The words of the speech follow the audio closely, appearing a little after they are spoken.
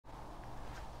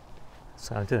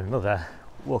So I'm doing another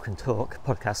walk and talk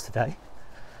podcast today,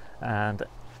 and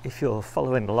if you're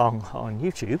following along on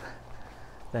YouTube,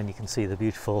 then you can see the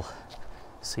beautiful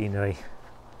scenery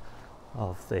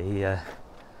of the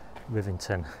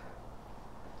Rivington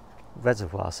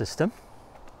reservoir system.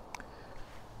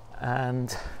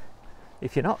 And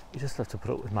if you're not, you just have to put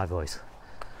up with my voice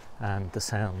and the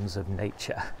sounds of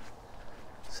nature.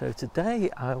 So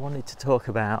today I wanted to talk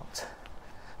about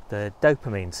the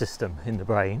dopamine system in the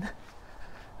brain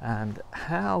and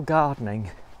how gardening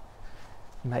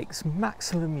makes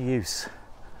maximum use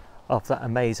of that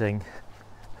amazing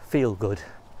feel-good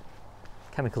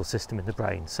chemical system in the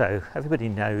brain. So everybody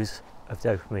knows of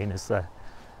dopamine as the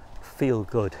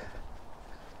feel-good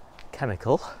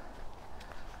chemical,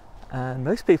 and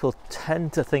most people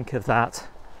tend to think of that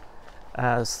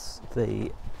as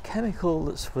the chemical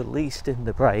that's released in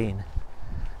the brain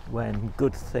when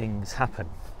good things happen.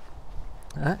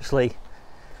 Actually,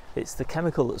 it's the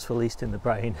chemical that's released in the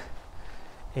brain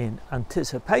in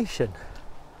anticipation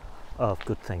of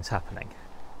good things happening.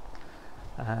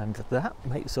 And that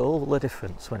makes all the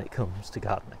difference when it comes to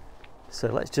gardening. So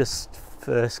let's just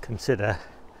first consider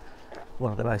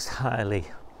one of the most highly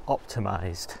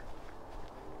optimized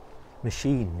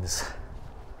machines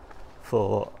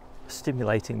for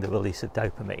stimulating the release of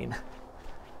dopamine,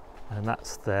 and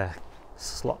that's the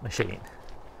slot machine.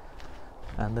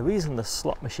 And the reason the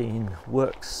slot machine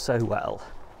works so well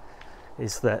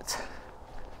is that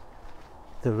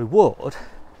the reward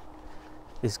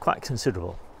is quite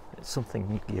considerable. It's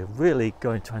something you're really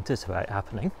going to anticipate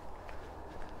happening,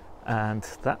 and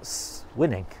that's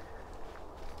winning.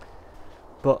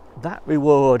 But that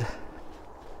reward,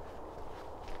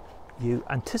 you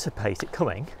anticipate it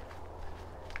coming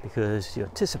because you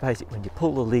anticipate it when you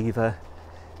pull the lever,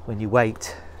 when you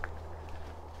wait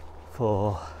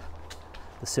for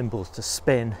the symbols to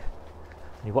spin,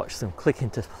 and you watch them click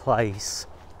into place.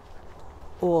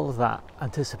 All of that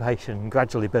anticipation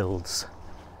gradually builds,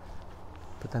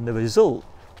 but then the result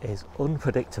is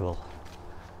unpredictable,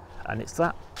 and it's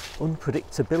that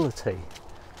unpredictability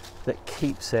that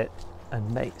keeps it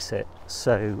and makes it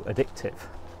so addictive.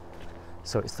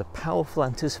 So it's the powerful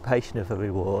anticipation of a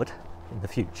reward in the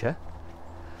future,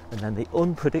 and then the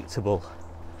unpredictable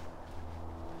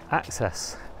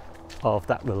access of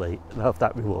that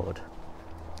reward.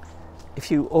 If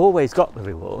you always got the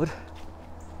reward,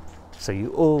 so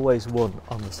you always won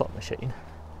on the slot machine,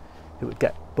 it would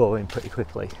get boring pretty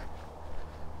quickly.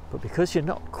 But because you're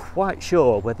not quite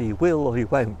sure whether you will or you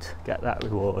won't get that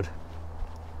reward,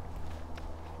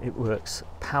 it works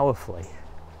powerfully,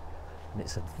 and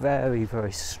it's a very,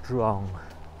 very strong,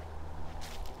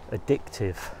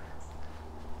 addictive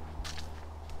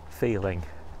feeling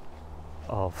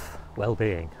of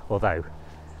well-being, although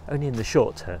only in the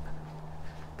short term,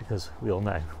 because we all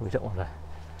know we don't want to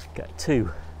get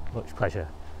too much pleasure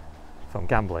from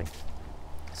gambling.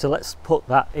 So let's put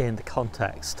that in the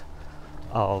context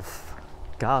of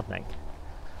gardening,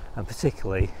 and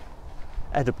particularly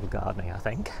edible gardening, I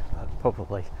think, but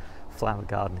probably flower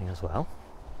gardening as well.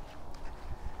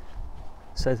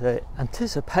 So the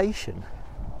anticipation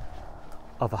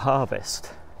of a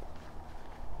harvest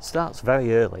starts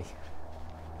very early.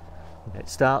 It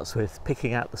starts with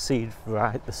picking out the seeds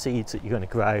that you're going to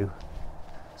grow,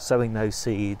 sowing those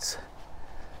seeds,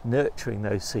 nurturing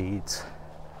those seeds,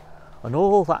 and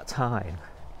all that time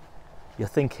you're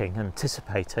thinking and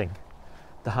anticipating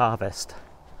the harvest,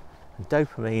 and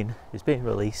dopamine is being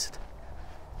released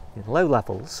in low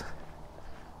levels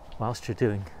whilst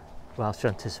you're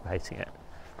anticipating it.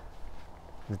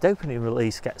 The dopamine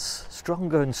release gets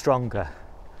stronger and stronger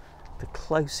the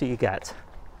closer you get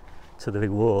to the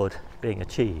reward being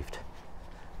achieved,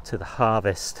 to the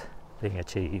harvest being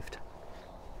achieved.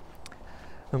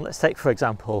 And let's take, for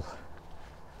example,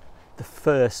 the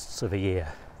firsts of a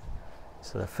year.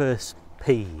 So the first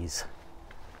peas,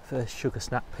 first sugar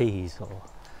snap peas, or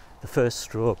the first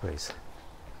strawberries.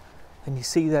 And you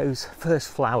see those first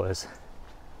flowers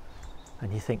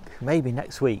and you think, maybe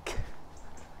next week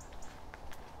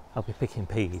I'll be picking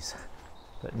peas.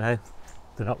 But no,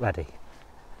 they're not ready.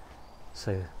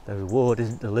 So the reward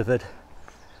isn't delivered,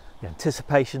 the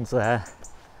anticipation's there,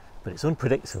 but it's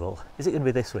unpredictable. Is it going to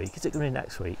be this week? Is it going to be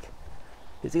next week?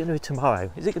 Is it going to be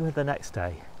tomorrow? Is it going to be the next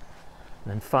day?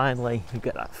 And then finally you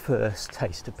get that first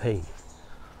taste of pea,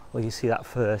 or you see that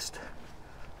first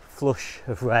flush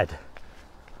of red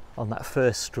on that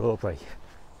first strawberry,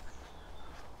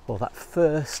 or that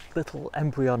first little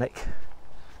embryonic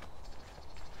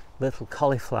little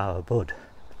cauliflower bud,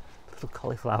 little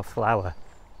cauliflower flower.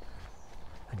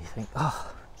 And you think,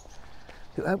 oh,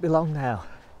 it won't be long now.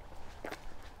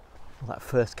 Well, that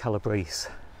first calabrese,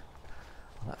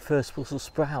 or that first Brussels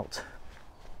sprout,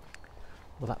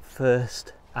 or that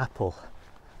first apple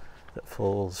that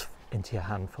falls into your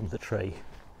hand from the tree.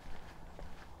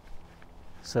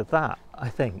 So that, I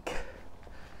think,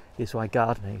 is why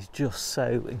gardening is just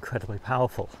so incredibly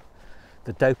powerful.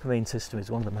 The dopamine system is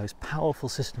one of the most powerful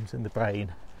systems in the brain.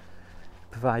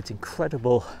 It provides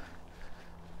incredible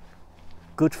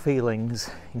good feelings,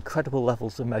 incredible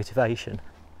levels of motivation,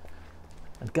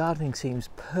 and gardening seems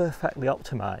perfectly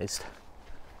optimized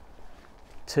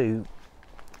to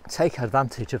take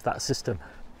advantage of that system,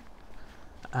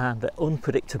 and the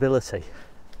unpredictability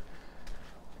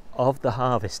of the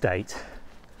harvest date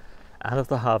and of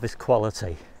the harvest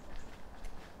quality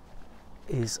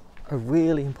is a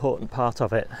really important part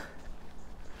of it,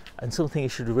 and something you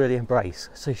should really embrace.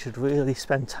 So you should really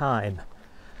spend time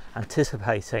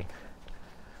anticipating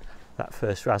that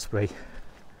first raspberry,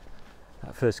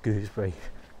 that first gooseberry,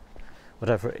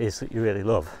 whatever it is that you really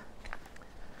love.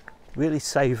 Really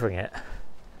savouring it,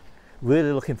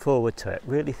 really looking forward to it,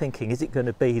 really thinking, is it going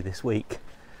to be this week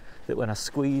that when I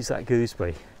squeeze that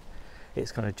gooseberry,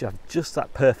 it's going to have just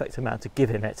that perfect amount of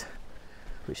give in it,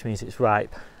 which means it's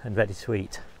ripe and ready to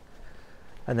eat.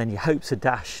 And then your hopes are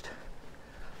dashed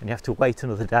and you have to wait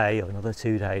another day or another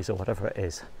 2 days or whatever it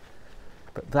is.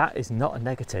 But that is not a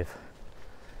negative.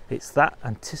 It's that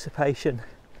anticipation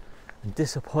and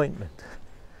disappointment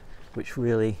which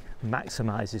really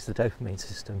maximises the dopamine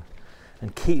system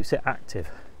and keeps it active,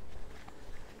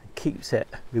 and keeps it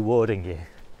rewarding you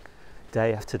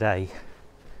day after day,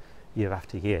 year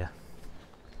after year.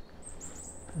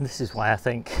 And this is why I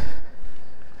think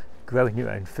growing your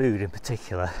own food in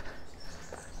particular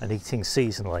and eating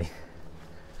seasonally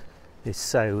is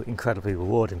so incredibly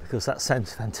rewarding, because that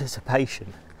sense of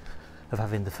anticipation of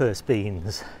having the first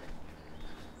beans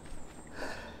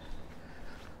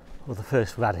or the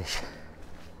first radish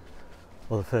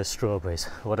or the first strawberries,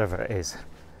 or whatever it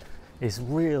is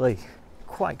really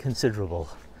quite considerable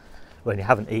when you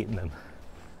haven't eaten them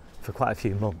for quite a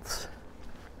few months,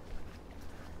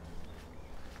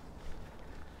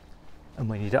 and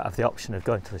when you don't have the option of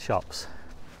going to the shops.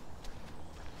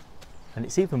 And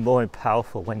it's even more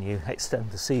powerful when you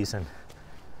extend the season,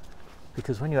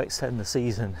 because when you extend the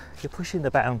season, you're pushing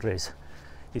the boundaries,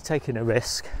 you're taking a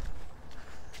risk,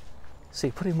 so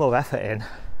you're putting more effort in.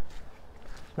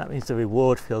 That means the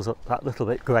reward feels that little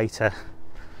bit greater,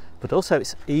 but also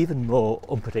it's even more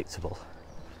unpredictable.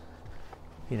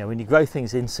 You know, when you grow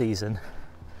things in season,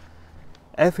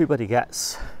 everybody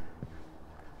gets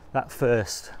that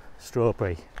first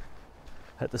strawberry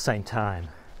at the same time.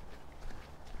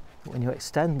 But when you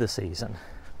extend the season,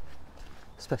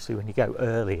 especially when you go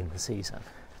early in the season,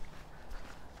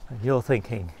 and you're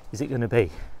thinking, is it going to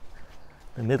be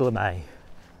the middle of May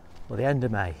or the end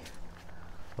of May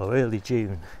or early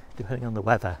June, depending on the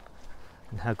weather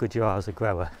and how good you are as a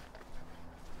grower,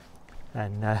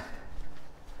 and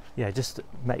yeah, it just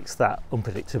makes that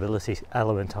unpredictability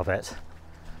element of it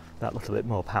that little bit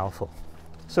more powerful.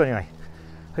 So anyway,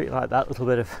 hope you like that little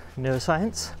bit of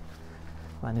neuroscience.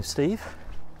 My name's Steve.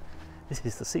 This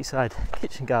is the Seaside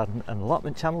Kitchen Garden and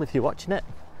Allotment channel if you're watching it,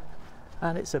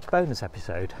 and it's a bonus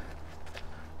episode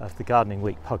of the Gardening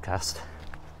Week podcast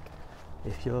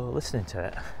if you're listening to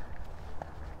it.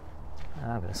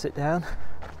 I'm going to sit down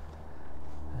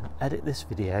and edit this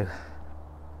video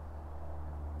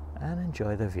and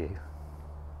enjoy the view.